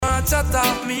chat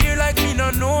off me here like me no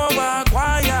know about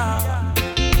choir.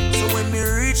 So when me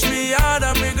reach me yard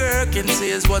and me girl can say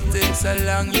is what takes so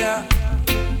long, yeah.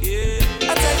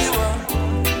 I tell you what,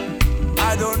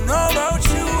 I don't know about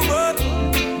you, but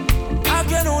I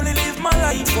can only live my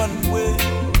life one way.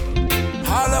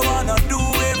 All I wanna do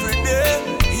every day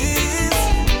is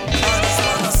I just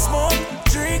wanna smoke,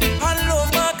 drink, and love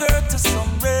my girl to some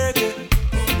reggae.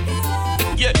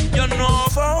 Yeah, you know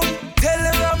phone, tell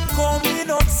her I'm coming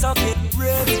up, so get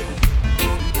ready.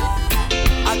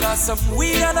 I got some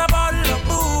weed and a bottle of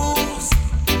booze.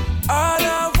 All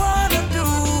I wanna do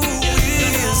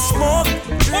is smoke,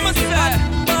 drink,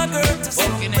 and my girl to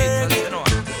some reggae.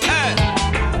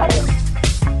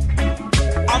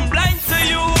 I'm blind to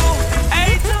you,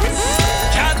 haters.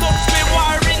 Can't touch me,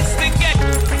 war instigate.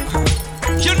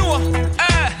 You know,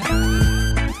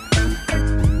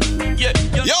 yeah.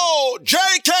 Yo,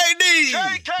 JKD.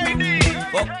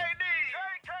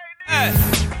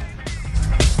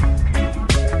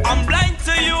 I'm blind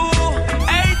to you,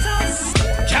 haters.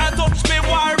 Can't touch me,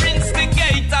 war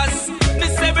instigators. Me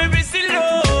say we busy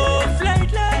love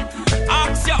lately.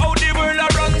 Ask you how the world a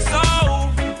run so.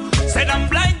 Said I'm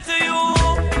blind to you,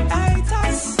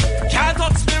 haters. Can't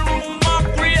touch me, rumor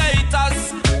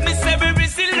creators. Me say we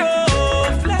busy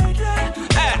love lately.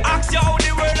 Ask you how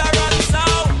the world a run so.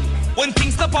 When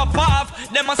things to pop off,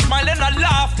 them a smile and a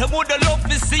laugh. Them woulda love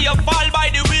to see you fall by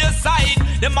the wayside.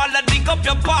 Them all a dig up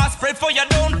your past, pray for you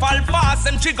don't fall fast.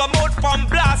 And trigger mode from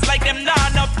blast like them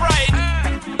nana pride.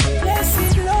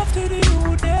 Blessed love to the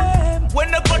youth them. When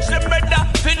they touch them brother,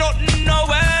 feel nothing no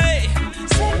way.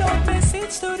 Send out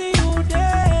message to the youth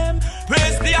them.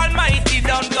 Praise the Almighty,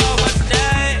 don't go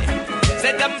astray.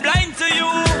 Say them blind to you,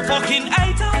 fucking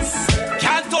haters.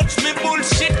 Can't touch me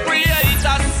bullshit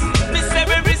creators. Me say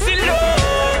we see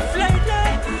love lately.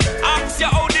 Ask you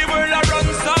how the world a run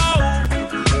so.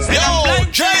 Say Yo,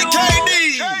 JKD.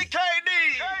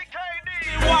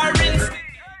 Warrens.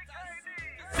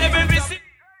 Say we see.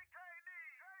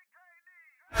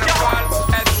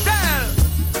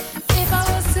 If I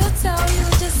was to tell you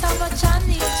just how much I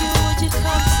need you, would you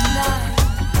come tonight?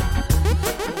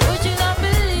 Would you not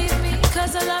believe me?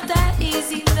 Cause a love that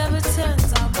easy never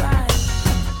turns out right.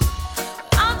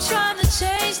 I'm trying to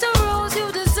change the rules.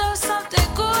 You deserve something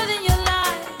good in your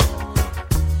life.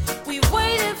 We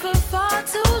waited for far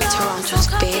too long. Toronto's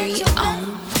very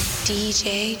own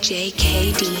DJ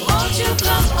JKD. Won't you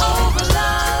come over,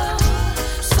 love,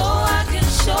 so I can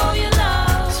show you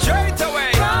love? Straight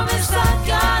away. Promise I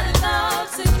got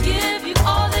enough to give you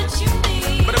all that you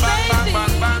need, baby.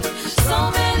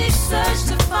 So many search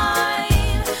to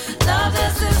find love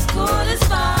that's as good as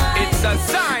mine. It's a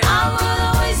sign. I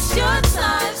wouldn't waste your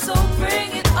time, so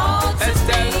bring it all to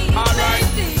me, alright.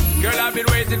 baby. Girl, I've been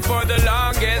waiting for the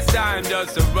longest time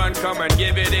just to run, come and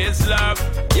give it his love.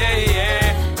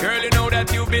 Yeah. Girl, you know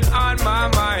that you've been on my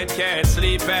mind. Can't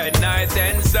sleep at night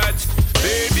and such.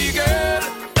 Baby girl,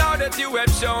 now that you have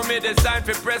shown me the sign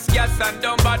for press gas and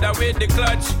don't bother with the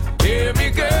clutch. Hear me,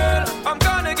 girl, I'm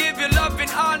gonna give you loving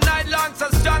all night long, so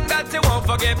strong that you won't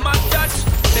forget my touch.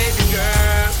 Baby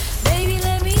girl, Baby,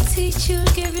 let me teach you,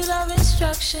 give you love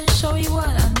instruction, show you what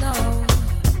I know.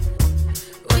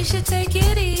 We should take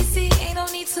it easy, ain't no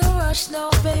need to rush, no,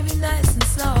 baby, nice and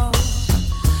slow.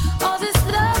 All this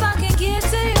love I can give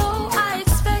to you, I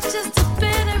expect just a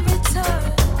bit in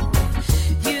return.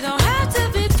 You don't have to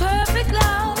be perfect,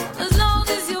 love, as long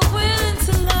as you're willing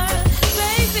to learn.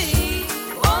 Baby,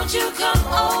 won't you come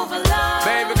over, love?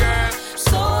 baby girl,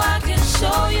 So I can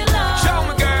show you love. show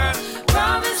me, girl.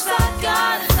 Promise I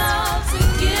got enough to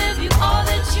give you all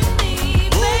that you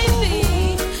need,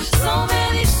 baby. So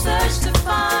many search to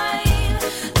find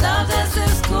love that's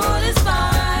as good as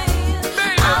mine.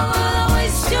 I wouldn't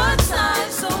waste your time,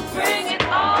 so bring it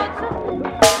all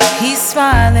to me. He's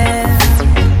smiling,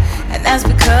 and that's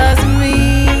because of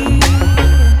me.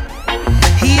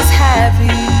 He's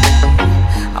happy,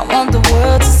 I want the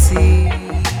world to see.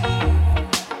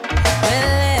 We're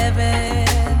living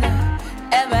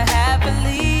ever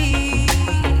happily,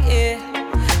 yeah.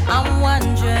 I'm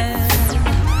wondering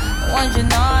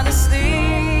honestly,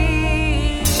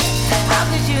 how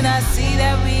could you not see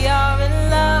that we are in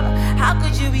love? How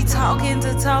could you be talking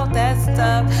to talk that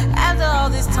stuff? After all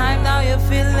this time, now your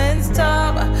feelings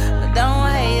tough. But don't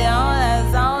hate on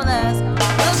us, on us.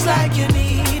 Looks like you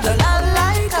need a love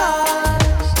like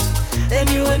ours, then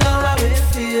you would know how it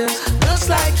feels. Looks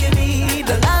like you need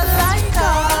a love like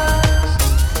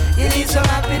ours, you need some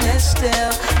happiness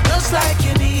still. Looks like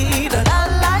you need a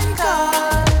love like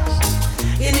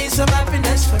ours, you need some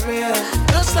happiness for real.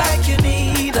 Looks like you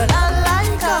need a love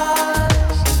like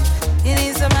ours, you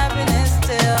need some happiness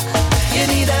still. You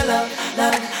need a a love,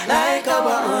 love like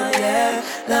our own, yeah.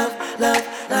 Love, love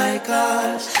like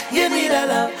ours. You need a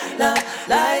love, love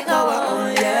like our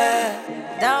own,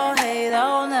 yeah. Don't hate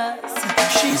on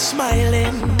us. She's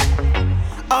smiling,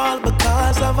 all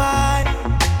because of I,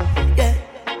 yeah.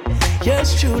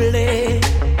 Yours truly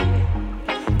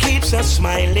keeps us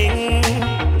smiling.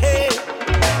 Hey,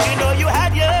 you know you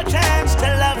had your chance to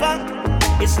love her.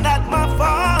 It's not my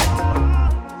fault.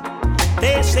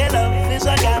 They say love is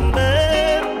a gamble.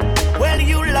 Well,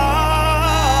 you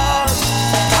lost.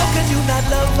 How can you not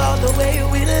love all the way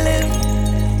we live?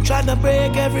 Trying to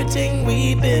break everything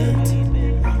we built.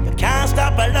 You can't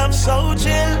stop a love so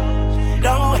chill.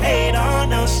 Don't hate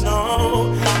on us,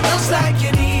 no. Looks like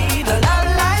you need a love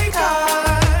like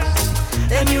ours.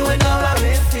 Then you would know how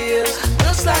it feels.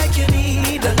 Looks like you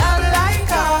need a love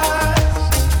like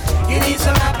ours. You need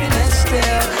some happiness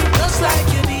still. Looks like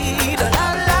you need a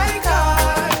love like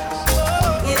ours.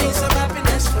 You need some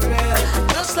happiness for real.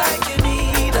 Looks like you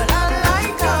need a love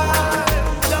like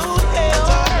ours. Don't hate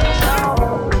on us.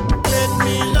 Let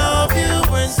me love you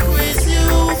and squeeze you,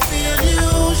 feel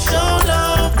you, show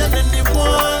love than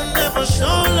anyone ever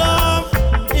show love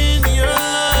in your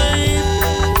life.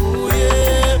 Ooh,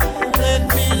 yeah. Let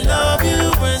me love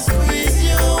you and squeeze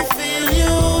you, feel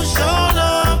you, show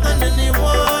love than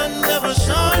anyone ever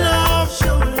show love.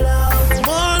 Show love,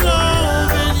 more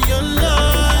love in your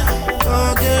life.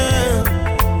 Again,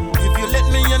 if you let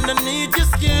me underneath your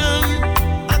skin,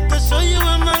 I can show you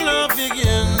where my love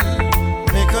begin.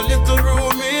 Make a little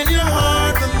room in your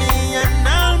heart for me and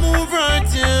I'll move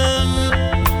right in.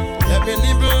 Let me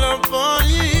nibble up on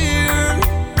your ear,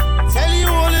 tell you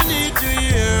all you need to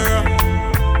hear.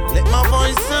 Let my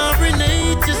voice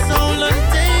serenade your soul and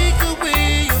take away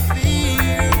your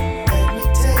fear. Let me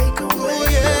take away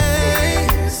your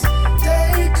fears.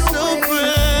 Take so away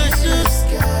precious,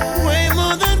 way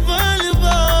more than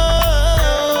valuable.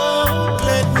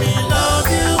 Let me love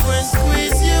you and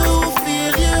squeeze you,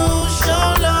 feel you, show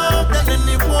love than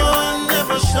anyone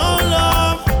ever show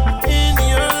love in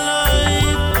your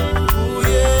life. Ooh,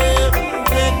 yeah.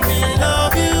 Let me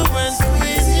love you and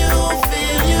squeeze you,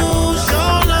 feel you,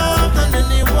 show love than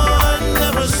anyone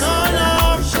ever show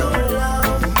love.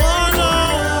 More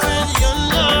love in your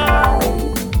life.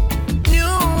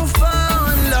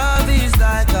 Newfound love is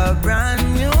like a brand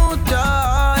new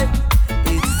toy.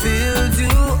 It fills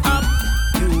you up,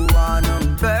 you wanna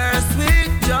burst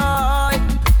with joy.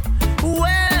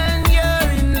 When you're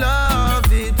in love,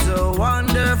 it's a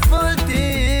wonderful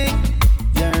thing.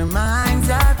 Your mind's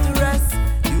at rest,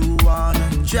 you wanna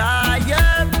try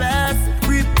your best.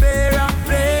 Prepare a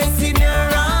place in your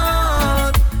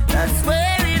heart, that's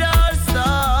where it all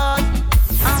starts.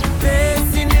 A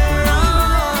place in your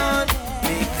heart,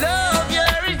 make love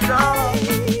your resort.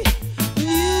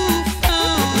 You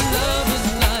found love is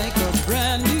like a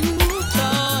brand new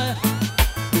toy.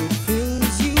 It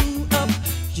fills you up,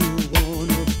 you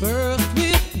wanna burst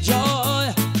with joy.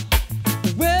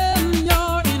 When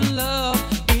you're in love,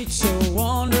 it's a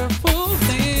wonderful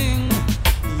thing.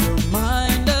 Your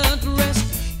mind at rest,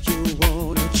 you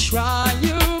wanna try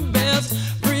your best.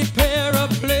 Prepare a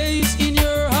place in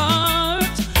your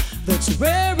heart, that's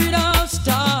where it all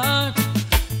starts.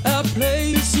 A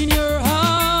place in your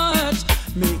heart,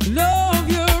 make love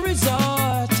your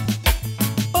resort.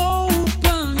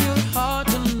 Open your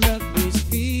heart and let these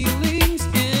feelings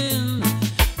in.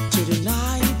 To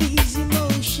deny these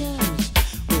emotions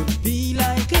would be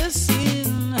like a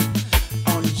sin.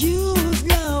 On you's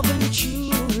love and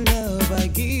true love I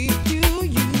give to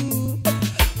you.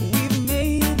 We've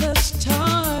made the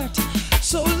start,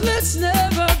 so let's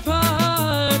never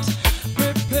part.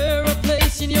 Prepare a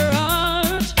place in your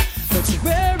heart, that's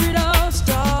where it all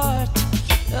starts.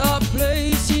 A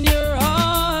place in your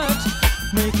heart,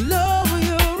 make love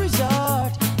your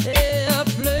resort. Yeah, a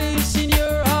place in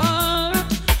your heart,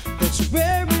 that's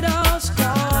where it all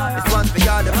starts. This one's for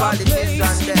y'all, the A politicians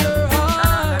place in them. your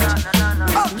heart,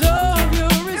 make love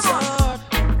your resort.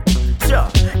 Sure.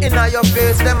 Inna your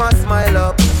face, them a smile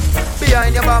up.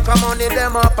 Behind your back, of money,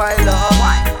 them a pile up.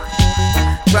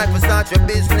 Try to start your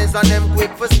business and them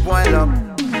quick for spoil up.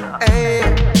 Hey,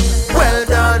 well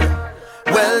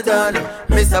done,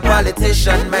 Mr.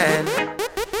 Politician Man.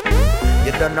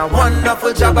 You done a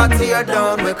wonderful job at tear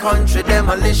down with country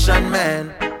demolition,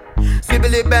 man.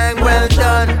 Sibbly bang, well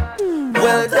done,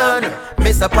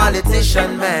 Mr.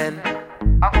 Politician Man.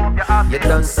 You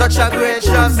done such a great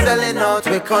job selling out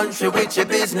with country with your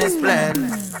business plan.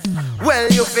 Well,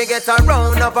 you forget a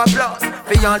round of applause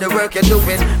for all the work you're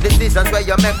doing. Decisions where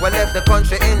you make will left the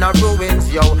country in a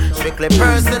ruins, yo. Strictly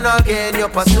personal gain you're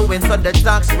pursuing, so the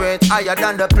tax rate higher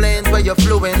than the planes where you're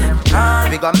fluing.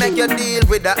 We gon' make you deal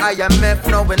with the IMF,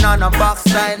 knowing on a box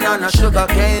sign, on a sugar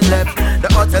cane left.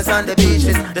 The hotels and the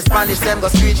beaches, the Spanish them go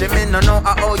screeching. Me no know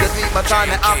how you do it, but all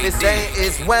me have to say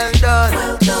is well done,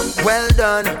 well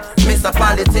done, Mr.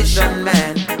 Politician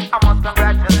Man. I must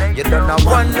congratulate you. You done a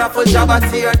wonderful job at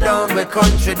tear down with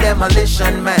country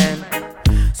demolition, man.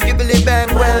 Skibbly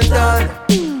bang, well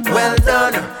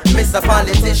done, Mr.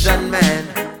 Politician Man.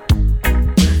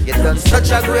 You done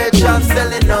such a great job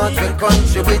selling out the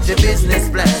country with your business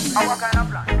plan. What kind of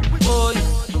plan? Boy,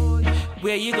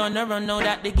 where you gonna run now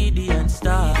that the Gideon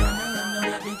star?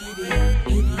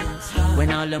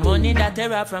 When all the money that they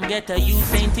rob from ghetto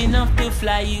youth ain't enough to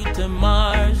fly you to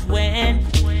Mars. When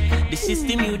the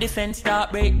system you defend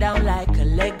start break down like a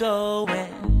Lego.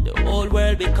 When the whole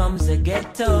world becomes a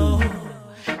ghetto,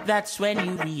 that's when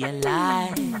you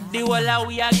realize the whole of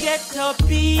we are ghetto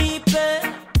people.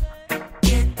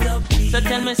 So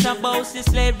tell me some boss the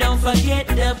slave, don't forget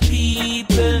the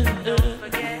people.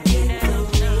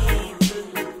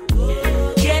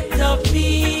 Ghetto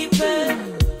people,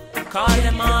 call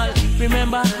them all.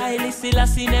 Remember Haile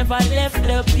Selassie never left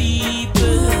the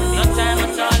people. No time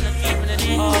at all, not keeping it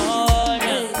in. Oh,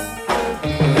 no.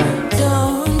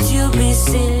 Don't you be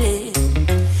silly.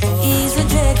 He's a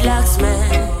dreadlocks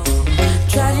man,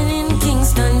 traveling in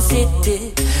Kingston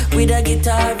City with a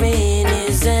guitar in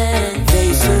his hand.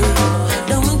 Face it,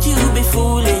 don't you be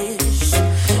foolish.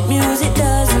 Music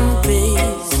doesn't pay.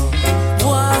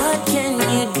 What can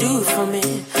you do for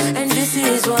me? And this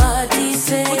is what he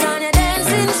said. Put on your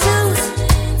dancing shoes,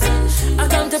 I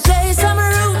come to play some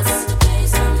roots.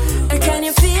 Or can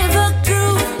you feel the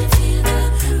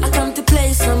groove? I come to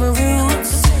play some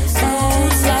roots.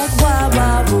 It's like wah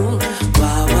wah boo,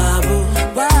 wah wah boo,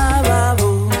 wah wah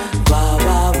boo, wah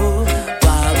wah boo,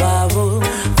 wah wah boo,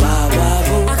 wah wah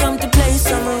boo. I come to play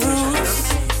some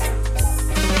roots.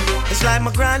 It's like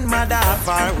my grandmother have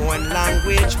her own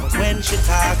language, but when she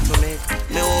talk to me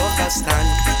understand.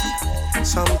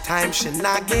 Sometimes she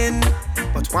nagging,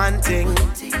 but one thing,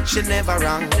 she never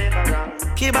wrong.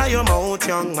 Keep out your mouth,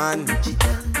 young man.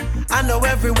 I know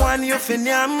everyone you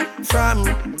finyam from.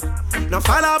 Now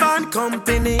follow band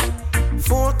company,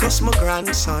 focus my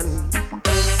grandson.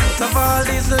 Out of all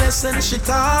these lessons she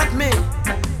taught me,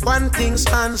 one thing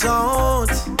stands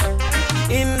out.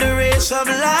 In the race of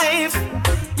life,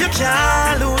 you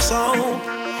can't lose hope.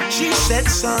 She said,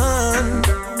 son,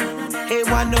 hey,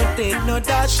 one no did no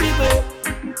dash it.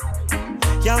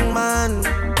 Young man,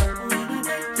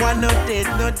 one no did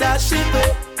no dash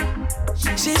it.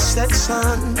 She said,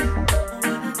 son,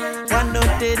 one no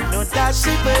did no dash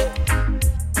it.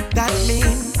 That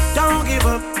means don't give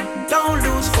up, don't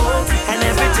lose hope, and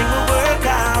everything will work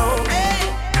out.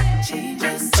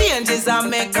 Changes are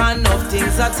make enough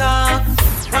things are tough.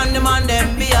 On the man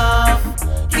them be off.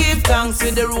 Give thanks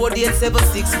with the road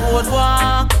 876 road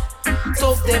walk.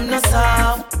 Tough them no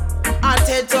soft. I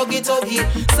tell tuggy tuggy,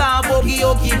 saw buggy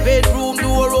huggy. Bedroom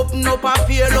door open up a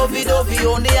pair lovey dovey.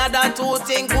 Only other two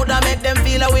things coulda make them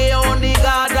feel away. Only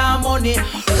God and money.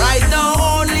 Right now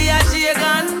only a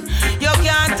shaken. You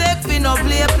can't take me no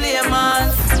play man.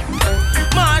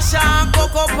 Marsha and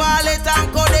Coco Pallet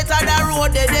and Codetta the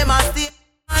road they them a stay.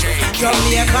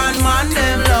 Jamaican man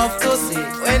them love to see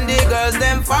when the girls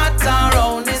them fat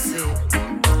around the sea.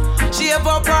 Shape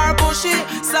up her bushy,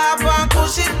 soft and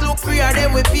cushy, look freer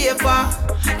than with paper.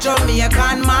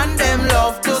 Jamaican man them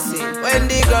love to see when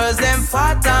the girls them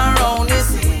fat around the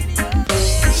sea.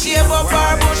 Shape up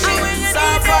her bushy,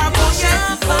 soft and cushy,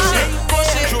 cushy.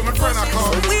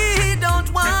 We don't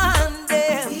want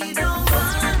them.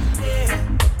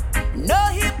 No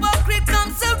hypocrite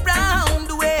comes around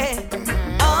the way.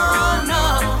 Oh no.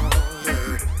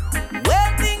 When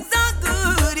things are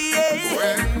good, yeah.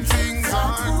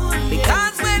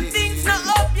 Because when things are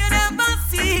up, you never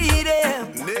see them.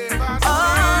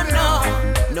 Oh no.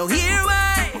 No here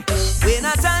why. When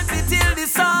a time to till the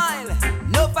soil.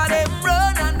 No for them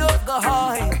run and no go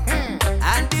hide.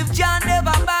 And if John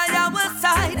never by our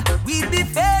side, we'd be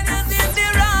failures in the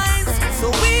rise. So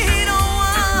we don't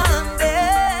want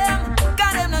them.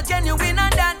 Got them not genuine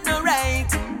and that no right.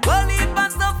 Only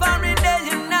pass the foreign day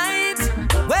and night.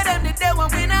 Where them the day when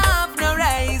we not have no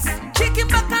rice. Chicken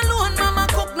back alone, mama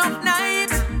cook no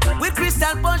night. With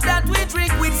crystal punch that we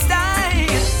drink with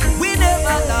style. We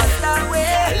never lost our way.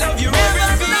 I love you,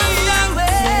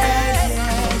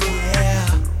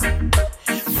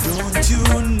 Don't you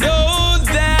know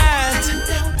that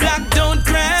black don't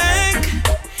crack?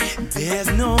 There's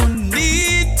no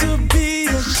need to be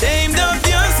ashamed of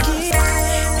your skin.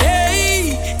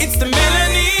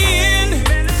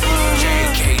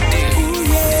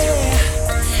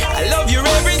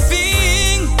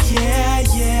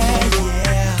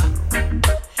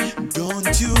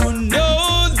 to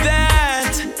know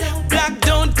that black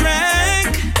don't crack.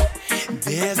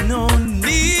 There's no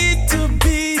need to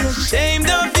be ashamed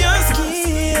of your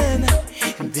skin.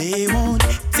 They won't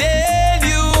tell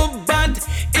you, but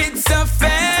it's a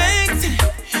fact.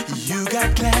 You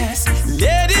got class,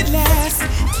 let it last.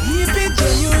 Keep it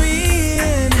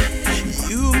genuine.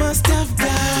 You must have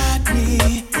got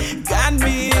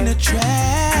me in a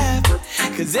trap.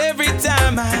 'Cause every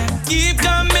time I keep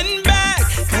coming back,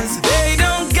 'cause they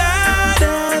don't got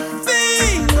a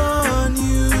thing on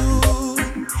you,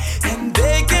 and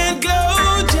they can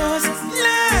glow just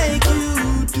like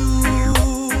you do.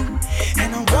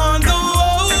 And I want the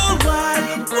whole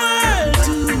wide world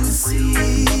to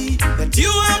see that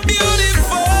you are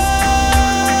beautiful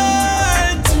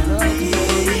to me.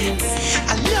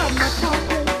 I love my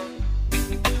papa.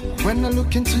 When I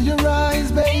look into your eyes,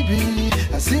 baby,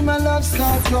 I see my love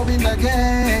start growing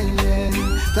again.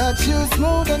 Touch you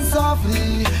smooth and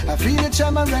softly, I feel your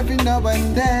charm every now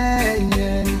and then.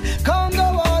 Come to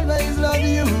always love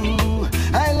you,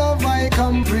 I love my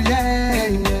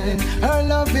comprehend. Her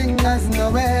loving has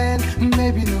no end,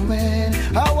 maybe no end.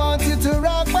 I want you to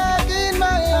rock back in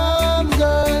my arms,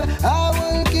 girl. I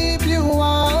will keep you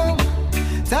warm.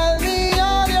 Tell me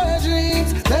all your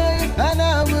dreams, babe, and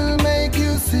I will make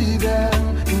you see them.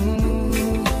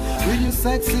 With you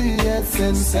sexy yet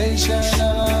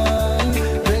sensational,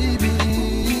 baby,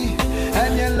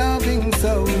 and your loving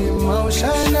so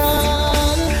emotional.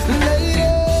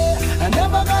 Lady, I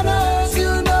never gonna hurt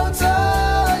you no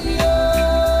time,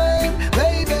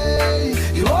 baby.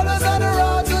 You always on the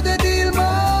road to the deal,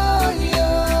 my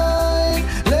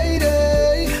lady.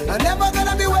 I never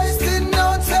gonna be wasting no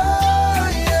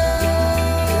time.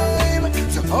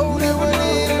 So hold it when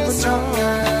it is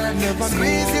stronger,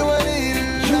 squeeze you when it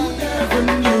is longer.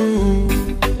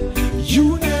 You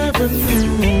never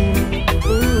knew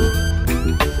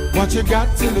what you got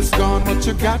till it's gone, what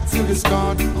you got till it's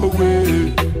gone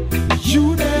away.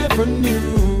 You never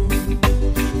knew,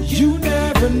 you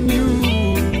never knew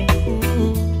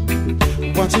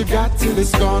what you got till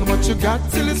it's gone, what you got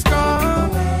till it's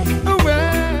gone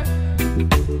away.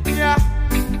 Yeah,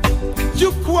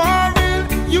 you quarrel,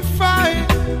 you fight.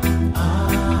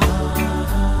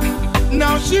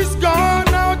 Now she's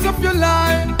gone out of your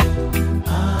life.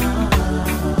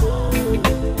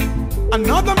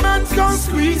 Another man's gonna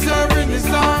squeeze her in his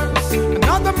arms.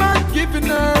 Another man giving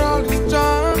her all his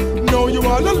charm. No, you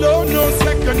all alone, no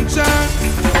second chance.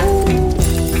 Oh,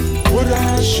 woulda,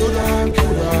 shoulda,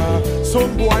 coulda.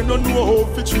 Some boy don't know how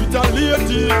to treat a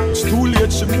lady. It's too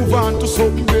late, she move on to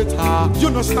something better. You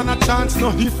no stand a chance, no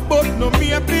if but no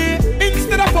maybe.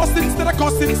 Instead of fuss, instead of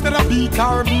cuss, instead of meet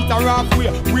her halfway.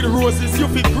 With roses you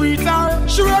fi greet her.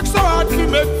 She works so hard to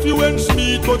make few ends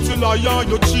meet, but you lie and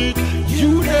you cheat.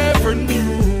 You never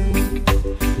knew,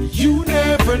 you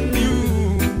never knew.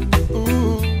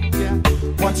 Ooh, yeah.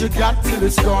 What you got till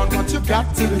it's gone, what you got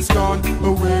till it's gone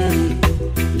away.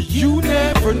 You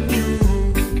never knew,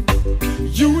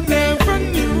 you never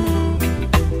knew.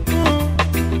 Ooh.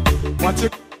 What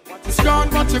it's gone,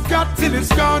 what you got till it's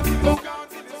gone. Oh.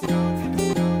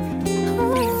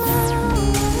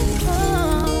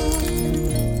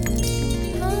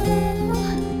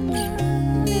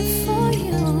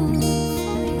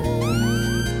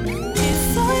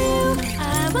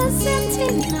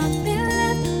 Nothing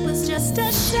left was just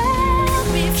a shell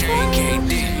before you.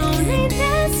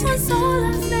 Loneliness was all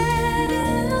I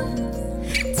felt.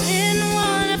 Didn't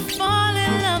wanna fall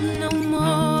in love no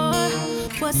more.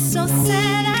 Was so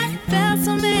sad I felt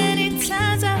so many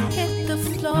times I hit the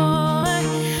floor.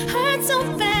 Hurt so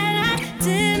bad I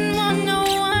didn't want no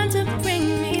one to bring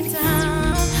me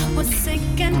down. Was sick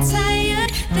and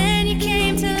tired, then you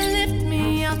came to lift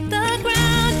me off the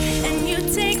ground. And you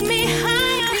take me high.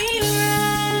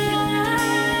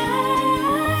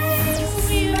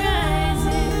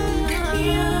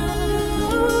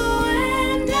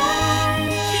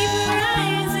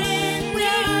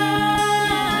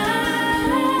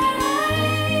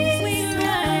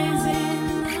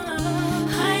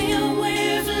 Higher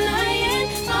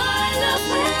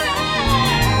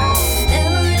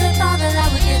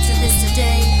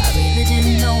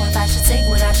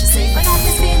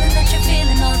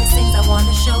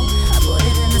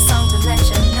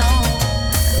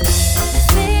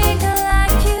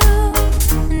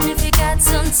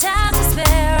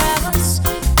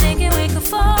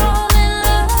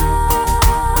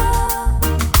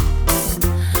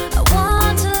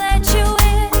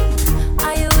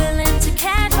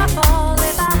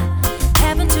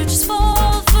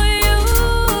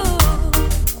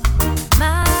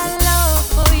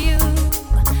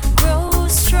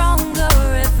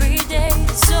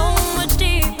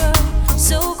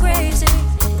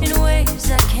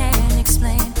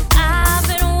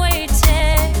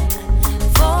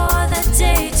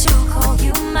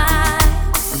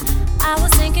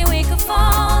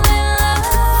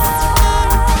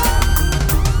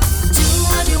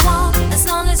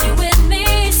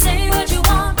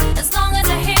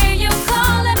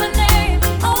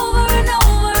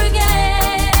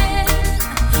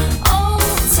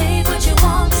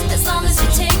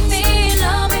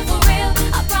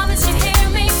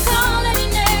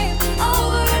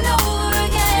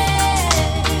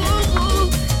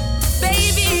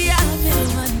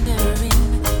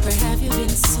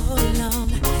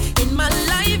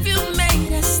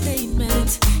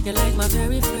You're like my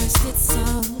very first hit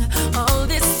song. All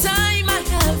this time I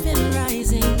have been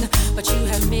rising, but you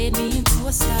have made me into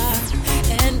a star.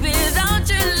 And without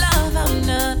your love, I'm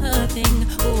nothing.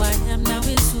 Who I am now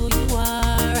is who you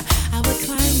are. I would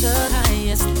climb the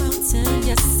highest mountain,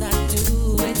 yes I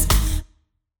do it.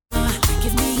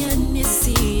 Give me any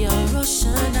sea or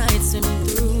ocean, I'd swim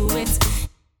through it.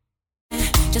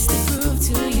 Just to prove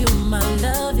to you my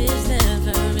love is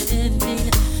never ending.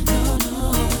 No,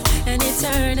 no, an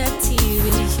eternity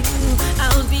with you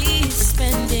I'll be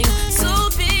spending. So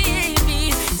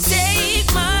baby,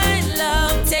 take my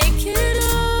love, take it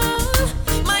all.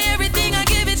 My everything, I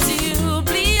give it to you.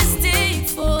 Please take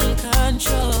full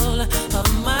control of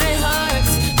my heart.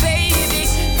 Baby,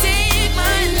 take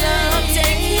my love,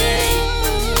 take it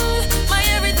all. My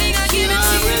everything, I give it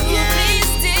to you.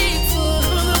 Please take full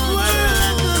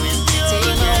control.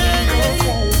 Take my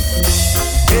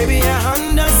Baby, I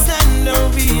understand the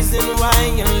reason why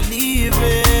you're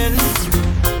leaving,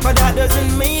 but that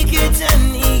doesn't make it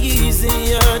any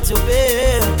easier to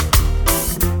bear.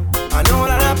 I know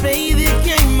that I played the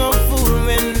game of fool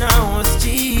when I was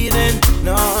cheating.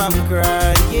 Now I'm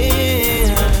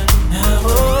crying.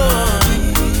 Oh.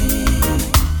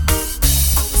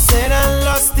 Said I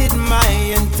lost it, my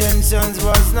intentions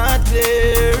was not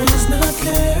clear.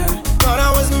 Thought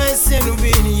I was messing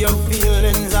with your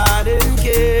feelings, I didn't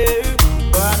care.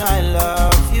 But I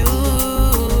love you.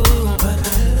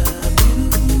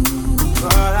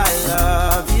 But I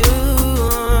love you.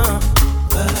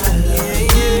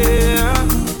 Yeah.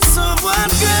 So what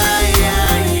good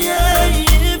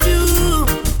if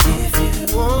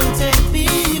you won't take me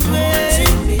back to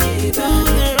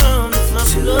the arms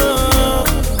of love?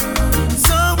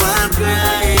 So what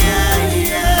good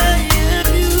if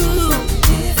you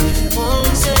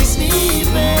won't take me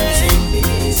back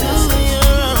to your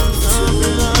arms of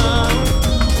love?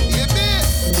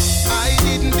 I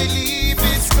didn't believe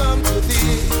it's come to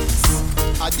this.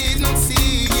 I didn't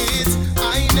see it.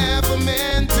 I never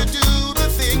meant to do the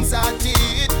things I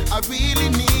did. I really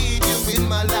need you in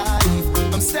my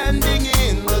life. I'm standing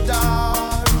in the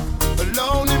dark,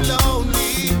 alone and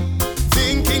lonely,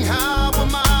 thinking how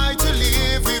am I to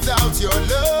live without your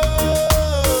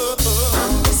love?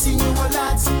 I'm missing you a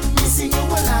lot, missing you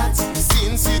a lot.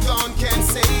 Since you're gone, can't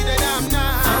say that I'm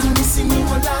not. I'm missing you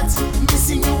a lot,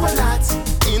 missing you a lot.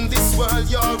 In this world,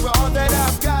 you're all that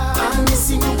I've got. I'm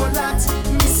missing you a lot,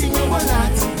 missing you a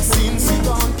lot. Since you're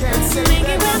gone, can't say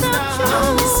that I'm not.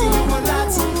 I'm missing you a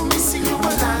lot, missing you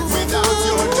a lot. Without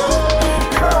your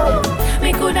love,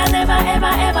 Me coulda never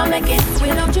ever ever make it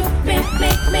without you. Me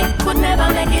could never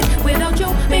make it without you.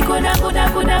 Me coulda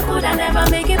never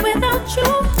make it without you.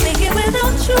 Make it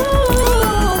without you.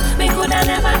 Me coulda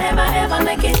never ever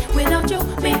make it without you.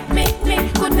 Me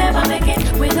could never make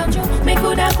it without you. Me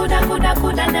coulda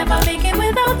never make it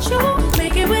without you.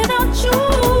 Make it without you.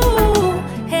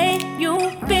 Hey you,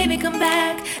 baby, come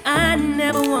back. I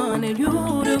never wanted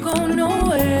you to go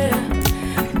nowhere.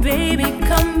 Baby,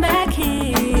 come back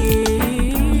here.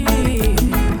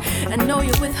 I know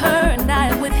you're with her and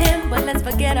I'm with him, but let's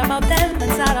forget about them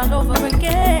and start all over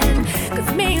again. Cause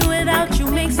me without you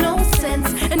makes no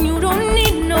sense, and you don't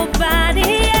need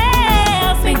nobody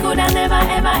else. Me coulda never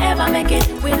ever make it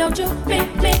without you. Me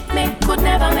could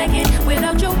never make it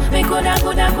without you. Me coulda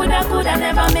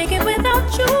never make it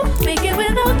without you. Make it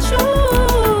without you.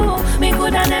 Me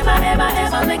coulda never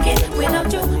ever make it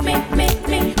without you. Me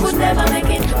could never make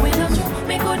it without you.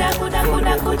 Me coulda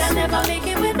never make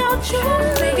it without you.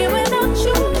 Make it without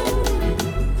you.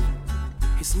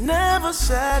 He's never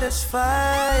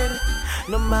satisfied,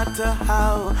 no matter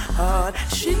how hard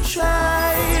she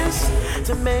tries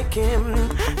to make him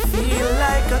feel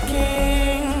like a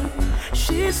king.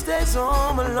 She stays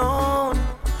home alone.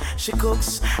 She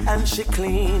cooks and she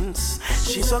cleans.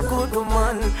 She's a good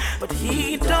woman, but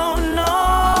he don't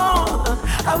know.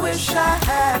 I wish I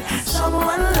had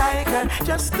someone like her,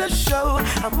 just to show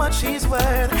how much he's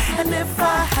worth. And if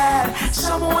I had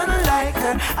someone like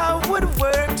her, I would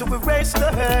work to erase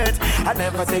the hurt. I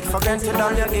never take for granted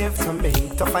all you give to me.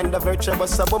 To find a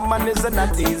virtuous woman is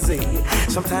not easy.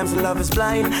 Sometimes love is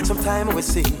blind, sometimes we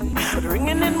see. But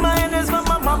ringing in my ears is what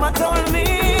my mama told me.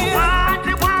 Want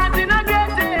it, I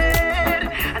get it.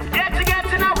 And getting,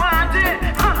 I want it.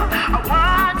 I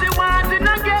want it,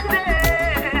 I get it.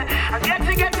 I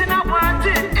getting, I want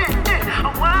it. I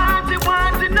want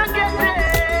it, I get it.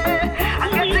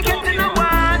 I getting, I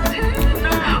want it.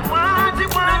 I want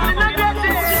it, I get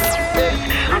it.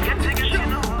 I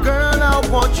getting, girl, I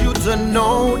want you to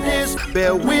know this.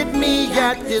 Bear with me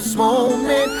at this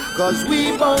moment, cause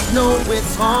we both know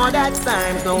it's hard at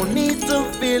times. No need to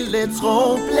feel it's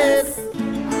hopeless.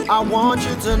 I want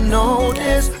you to know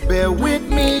this. Bear with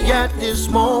me at this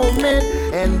moment.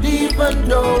 And even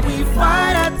though we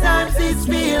fight at times, these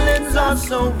feelings are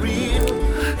so real.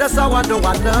 That's how I know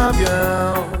I love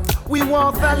you. We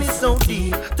walk valley so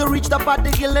deep to reach the part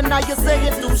the hill, and now you say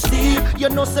it's too steep. You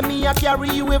know, say me, I carry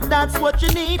you if that's what you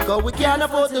need. Cause we can't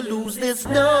afford to lose this,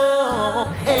 no.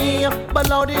 Hey, but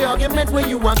now the argument where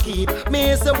you want keep.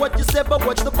 Me say what you say, but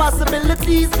watch the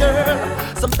possibilities,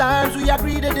 girl. Sometimes we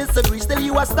agree to disagree, still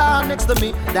you are star next to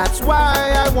me. That's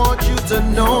why I want you to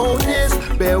know this.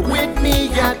 Bear with me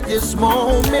at this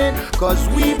moment. Cause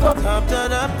we both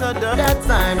at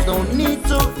times don't need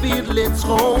to feel it's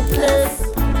hopeless.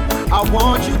 I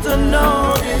want you to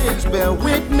know this. Bear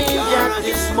with me at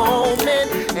this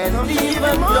moment. And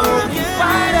even though we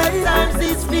fight at times,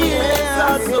 these feelings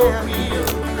are so real.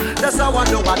 That's how I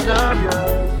know I love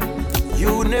you.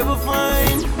 You never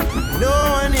find no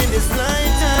one in this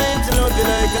lifetime to love you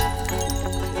like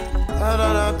da da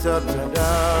da da da.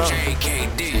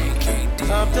 JKD.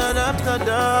 Da da da da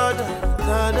da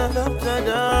da da da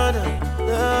da da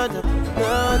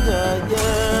da da.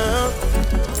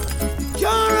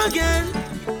 You're again,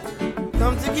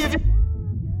 come to give you,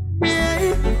 yeah,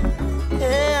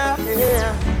 yeah,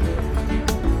 yeah.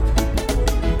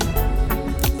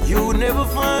 You never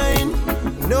find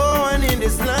no one in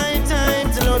this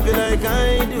lifetime to love you like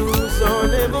I do. So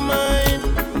never mind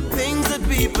things that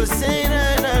people say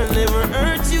that I'll never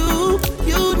hurt you.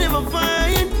 You never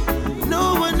find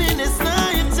no one in this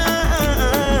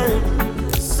lifetime.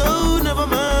 So never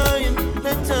mind,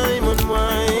 let time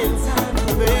unwind.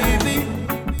 Baby,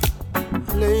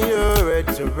 lay your head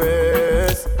to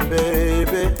rest,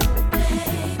 baby.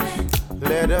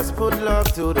 Let us put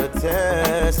love to the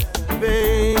test,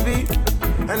 baby.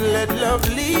 And let love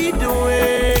lead the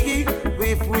way.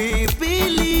 If we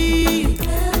believe,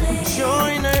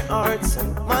 join our hearts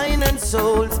and mind and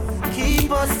souls,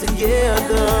 keep us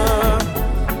together.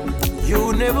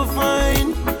 You never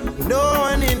find no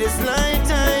one in this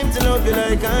lifetime to love you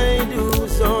like I do.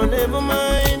 So never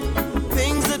mind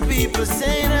things that people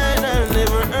say that I'll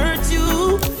never hurt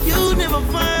you. You never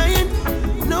find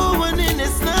no one in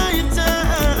this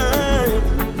lifetime.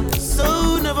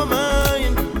 So never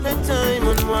mind, let time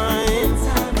unwind.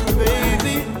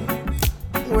 Baby,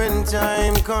 when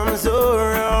time comes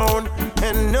around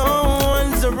and no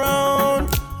one's around,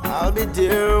 I'll be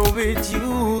there with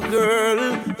you, girl,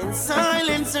 in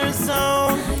silence or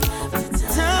sound.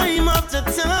 Time after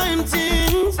time,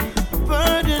 things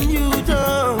burden you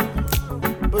down,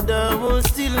 but I will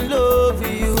still love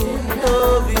you,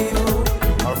 love you.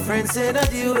 Our friend said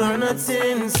that you are not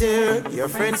sincere. Your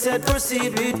friend said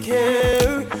proceed with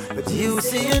care, but you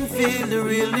see and feel the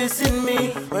realness in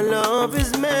me. Our love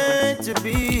is meant to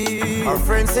be. Our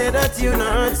friend said that you're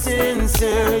not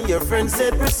sincere. Your friend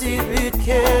said proceed with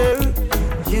care.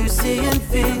 You see and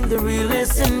feel the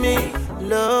realness in me.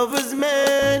 Love is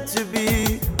meant to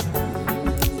be.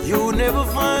 You never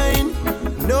find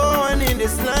no one in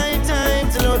this lifetime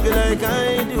to love you like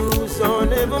I do. So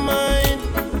never mind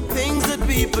things that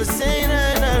people say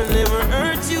that I'll never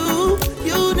hurt you.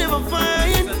 You never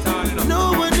find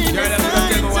no one in this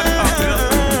lifetime.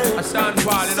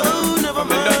 So never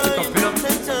mind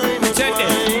the time of mine.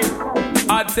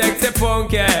 I sexy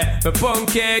punky, me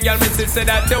punky girl, me say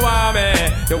that you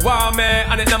want me,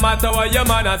 and it no matter what your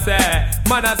man a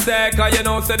say, cause you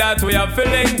know say that we are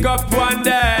filling up one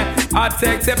day. I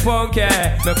sexy punky,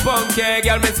 me punky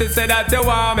girl, me say that you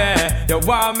want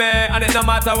me, and it no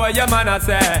matter what your man a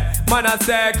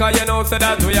say, cause you know say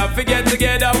that we are get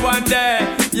together one day.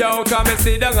 Yo, come and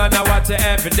sit down and I watch you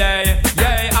every day.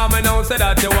 Yeah, I'ma know say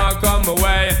that you want come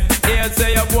away. Here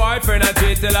say your boyfriend I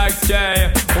treat you like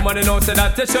stray. Woman, you know say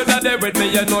that you should have there with me.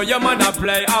 You know your man a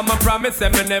play. I'ma promise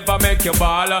him me never make you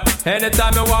ball.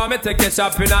 Anytime you want me, take you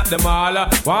shopping at the mall.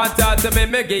 Want talk to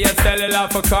me give you cellular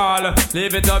for call.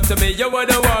 Leave it up to me, you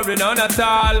wouldn't worry none at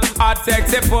all. Hot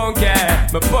sexy punky,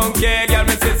 me punky girl,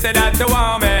 me say that you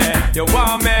want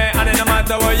me, and it no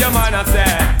matter what your man a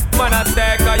say. Man a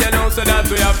say, cause you know so that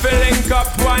we are filling up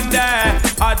one day.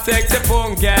 Hot sexy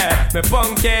punky, me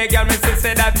punky girl, me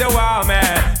say that you want me,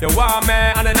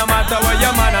 and it no matter what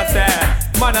your man a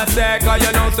say. Man a say, cause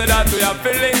you know so that we are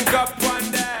filling up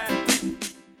one day.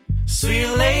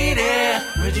 Sweet lady,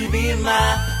 would you be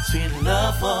my sweet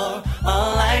love for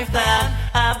a lifetime?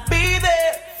 I'll be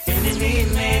there if you need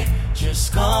me.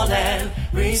 Just call and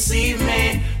receive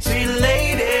me. Sweet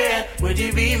lady, would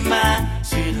you be my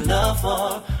sweet love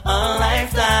for a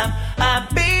lifetime? I'll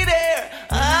be there.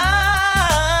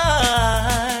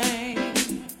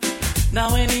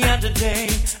 Now any other day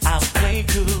I'll play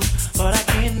cool, but I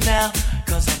can't now,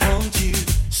 cause I want you.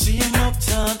 See him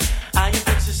uptown, I am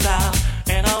fixed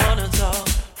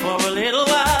a little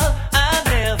while, I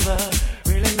never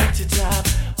really meant to drop,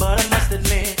 but I must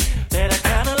admit that I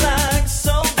kinda like.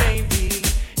 So baby,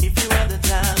 if you have the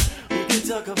time, we can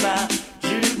talk about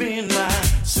you being my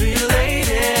sweet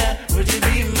lady. Would you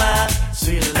be my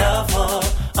sweet love for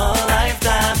a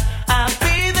lifetime? I'll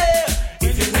be there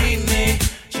if you need me.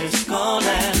 Just call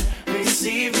and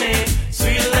receive me,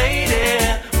 sweet lady.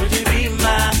 Would you be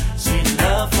my sweet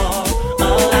love for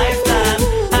a lifetime?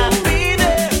 I'll be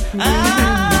there.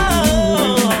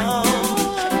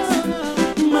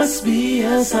 Must be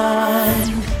a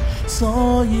sign.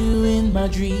 Saw you in my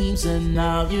dreams and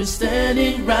now you're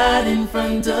standing right in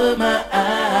front of my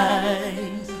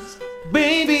eyes.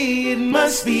 Baby, it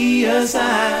must be a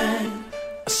sign.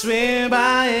 I swear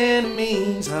by any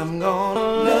means I'm gonna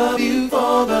love you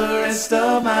for the rest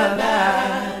of my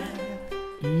life.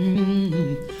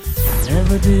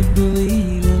 Never did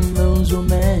believe in those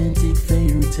romantic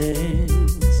fairy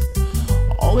tales.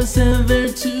 Always said they're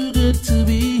too good to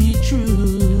be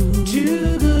true.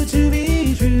 Too good to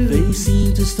be true. They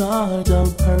seem to start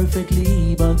out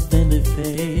perfectly, but then they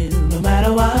fail. No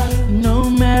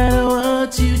matter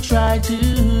what you try to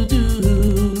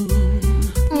do.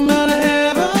 But I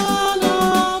heaven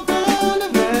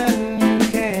opened when you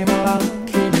came along.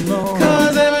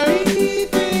 Cause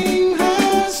everything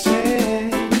has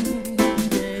changed.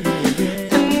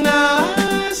 And now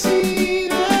I see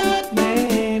that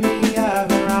maybe I've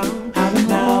been wrong.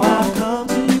 Now I've come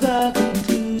to the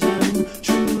conclusion,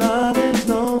 true love is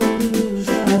no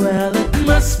illusion. Well, it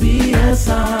must be a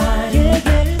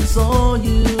sign. Saw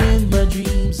you in my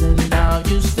dreams and now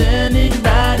you're standing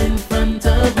right in front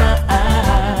of my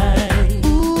eyes.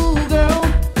 Ooh, girl,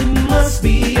 it must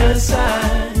be a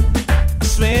sign. I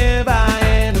swear by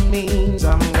any means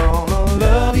I'm gonna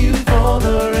love you for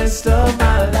the rest of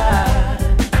my life.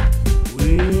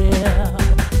 Well,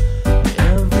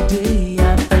 every day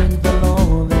I thank the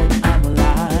Lord that I'm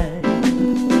alive.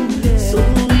 So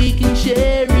we can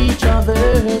share each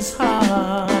other's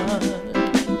heart.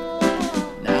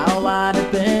 Now I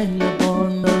depend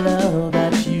upon the love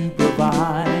that you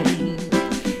provide.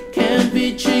 Can't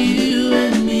picture you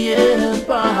and me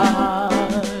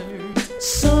apart.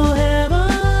 So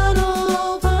heaven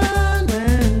opened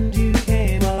when you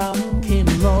came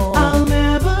along. I'll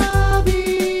never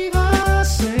be the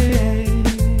same.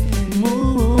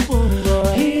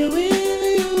 Here with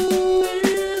you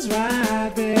is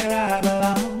right where I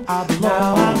belong.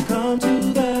 Now I've come to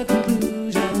the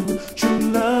conclusion, true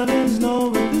love is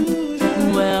no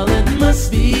illusion. Well, it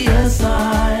must be a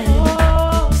sign.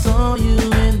 Saw you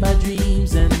in my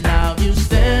dreams and now you're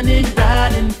standing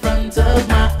right in front of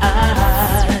my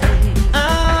eyes.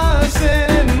 I said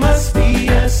it must be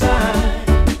a sign.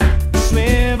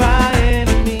 Swear by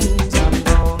any means I'm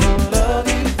gonna love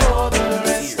you for the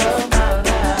rest of my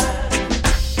life.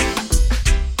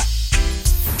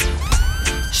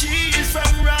 She's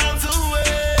from round the way.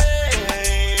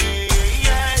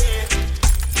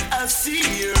 I see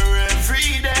her every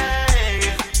day.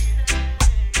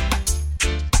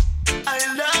 I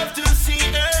love to see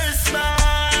her smile.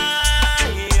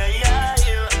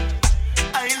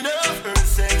 I love her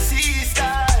sexy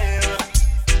style.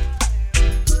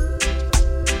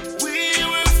 We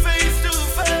were face to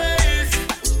face,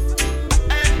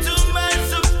 and to my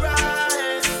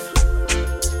surprise,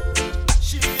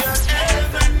 she had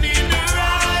heaven in her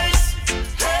eyes,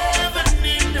 heaven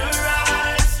in her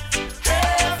eyes,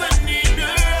 heaven in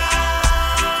her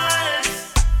eyes.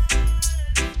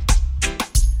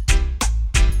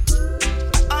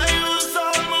 I was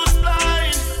almost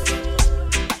blind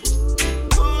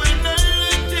when I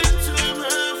looked into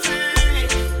her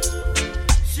face.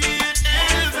 She had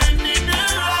heaven in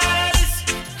her eyes,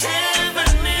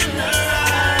 heaven in her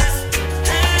eyes,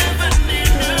 heaven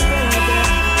in her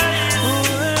eyes.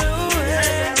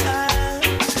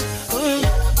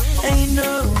 Ain't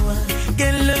no one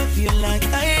can love you like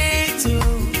I do.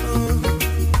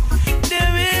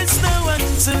 There is no one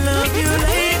to love you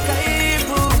like I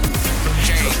do.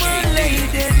 Come on,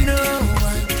 lady, no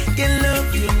one can love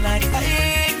you like I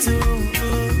do.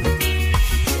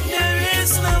 There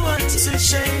is no one to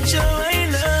change how I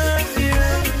love you.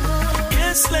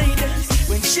 Yes, lady,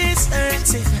 when she's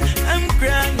hurting, I'm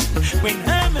crying. When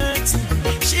I'm hurting,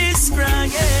 she's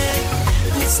crying.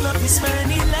 This love is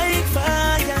burning like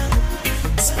fire.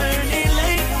 It's burning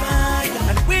like fire.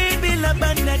 And we build a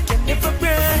band that can never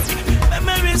break.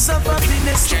 Memories of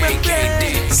happiness to my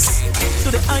breast.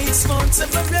 To the heights, mountains of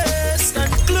my breast.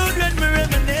 Conclude when we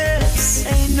reminisce.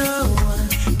 Ain't no one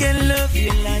can love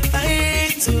you like I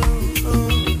do.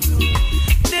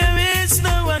 There is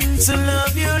no one to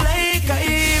love you like I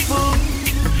do.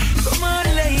 Come on,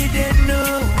 lady, no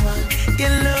one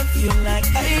can love you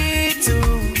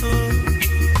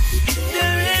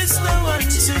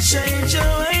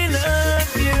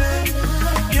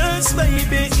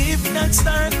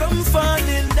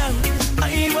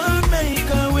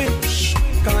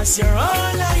 'cause you're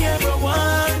all I ever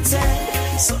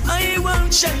wanted. So I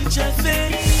won't change a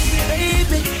thing,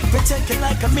 baby. Protect you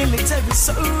like a military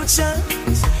soldier.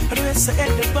 The rest of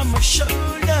head up on my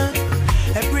shoulder.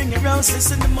 And bring your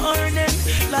roses in the morning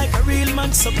like a real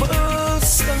man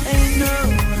supposed to. I know,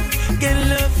 can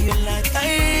love you like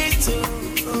I